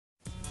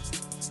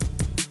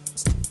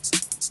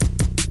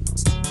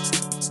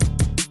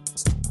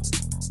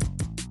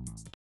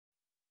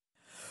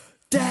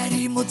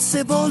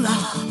मुझसे बोला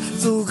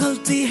तू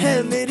गलती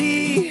है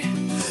मेरी,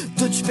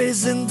 तुझ पे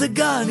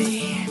जिंदगानी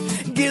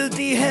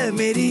गिल्टी है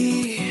मेरी।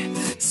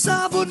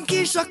 साबुन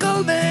की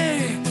शक्ल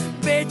में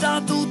बेटा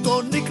तू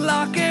तो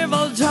निकला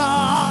केवल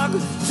झाग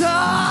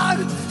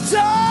झाग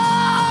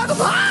झाग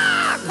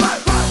भाग भाग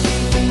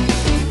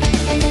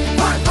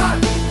भाग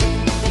भाग।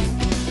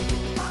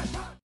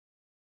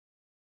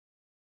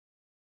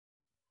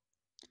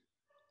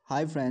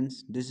 Hi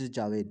friends, this is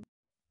Javed.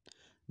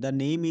 The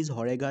name is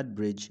Horeh Ghat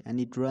Bridge and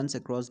it runs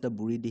across the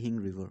Buridihing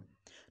River.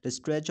 The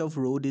stretch of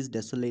road is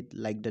desolate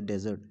like the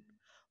desert.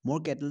 More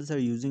cattle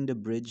are using the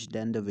bridge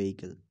than the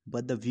vehicle,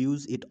 but the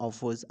views it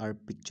offers are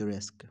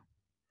picturesque.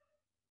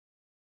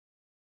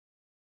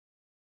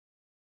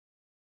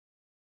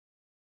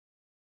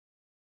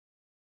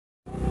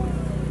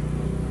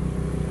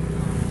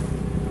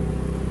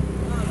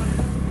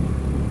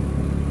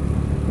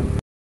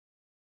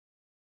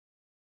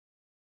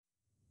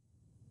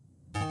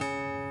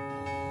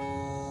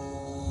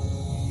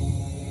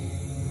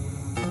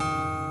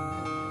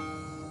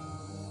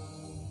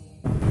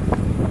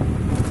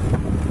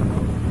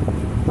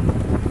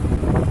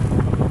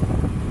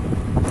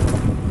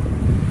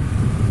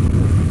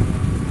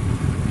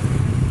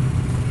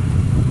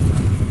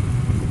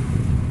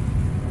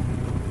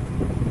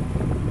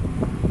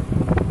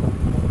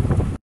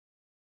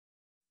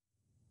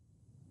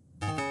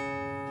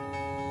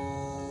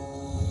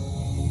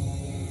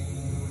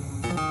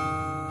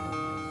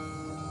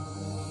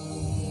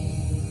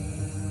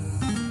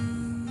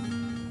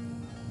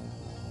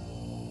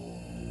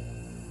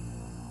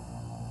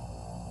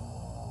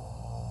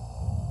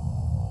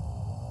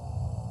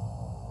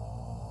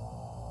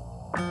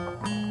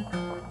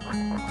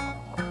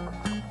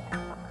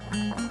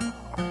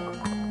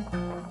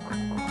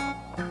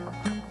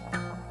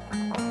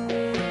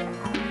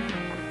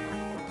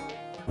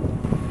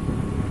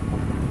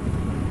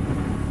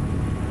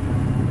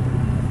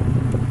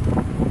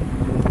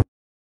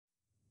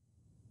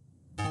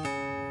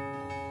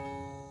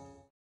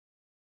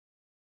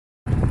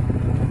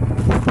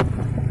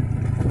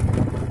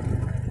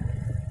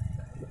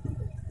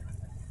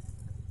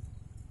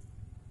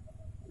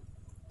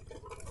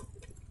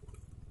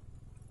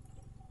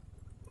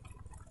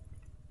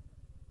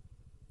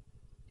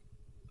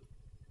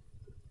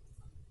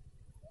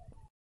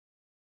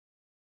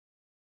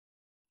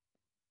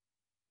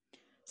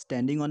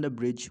 Standing on the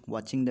bridge,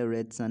 watching the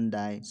red sun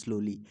die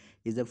slowly,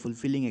 is a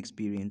fulfilling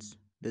experience.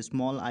 The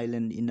small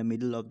island in the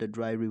middle of the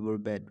dry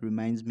riverbed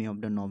reminds me of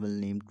the novel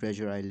named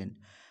Treasure Island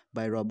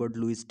by Robert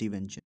Louis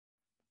Stevenson.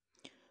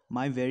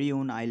 My very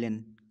own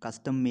island,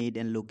 custom made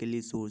and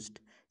locally sourced,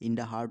 in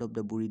the heart of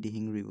the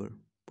Buridihing River.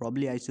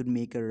 Probably I should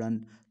make a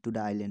run to the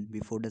island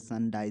before the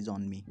sun dies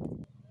on me.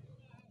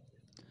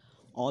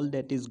 All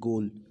that is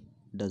gold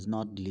does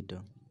not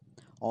glitter.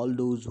 All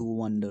those who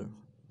wander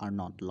are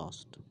not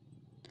lost.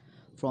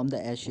 From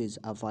the ashes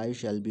a fire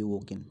shall be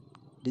woken.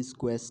 This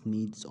quest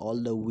needs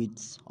all the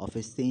wits of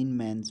a sane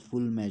man's full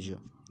measure,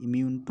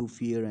 immune to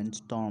fear and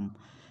storm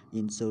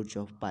in search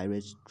of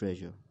pirate's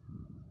treasure.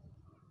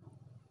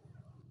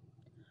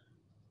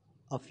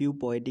 A few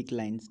poetic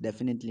lines,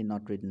 definitely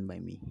not written by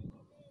me.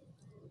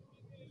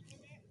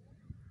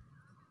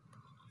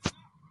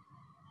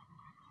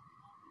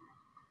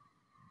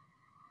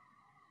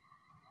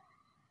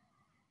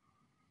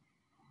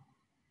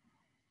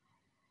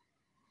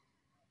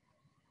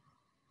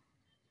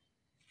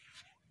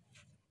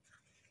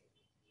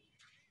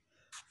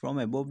 From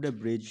above the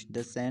bridge,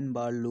 the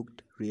sandbar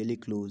looked really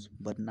close,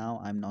 but now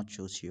I'm not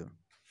so sure.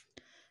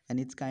 And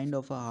it's kind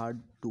of a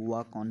hard to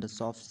walk on the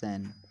soft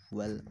sand.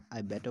 Well,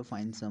 I better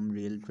find some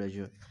real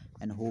treasure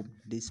and hope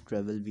this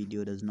travel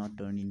video does not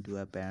turn into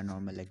a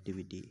paranormal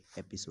activity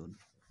episode.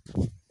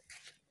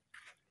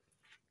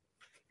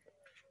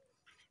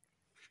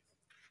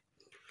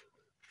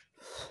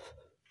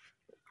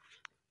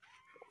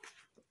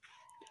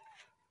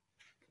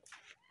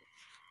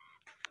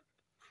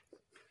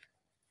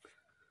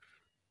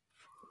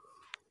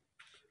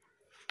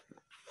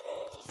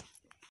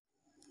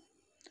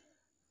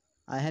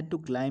 I had to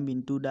climb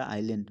into the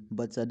island,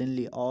 but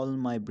suddenly all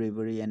my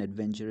bravery and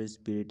adventurous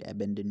spirit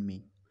abandoned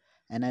me,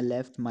 and I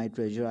left my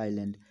treasure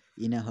island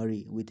in a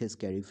hurry with a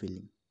scary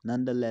feeling.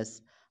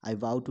 Nonetheless, I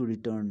vow to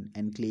return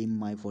and claim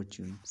my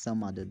fortune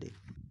some other day.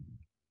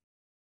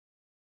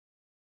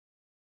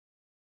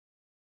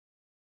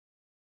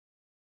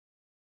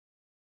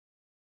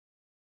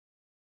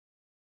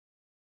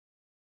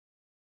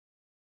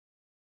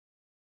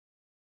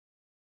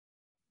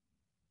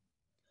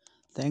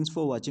 Thanks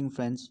for watching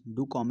friends.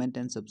 Do comment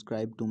and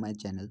subscribe to my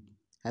channel.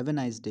 Have a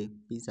nice day.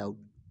 Peace out.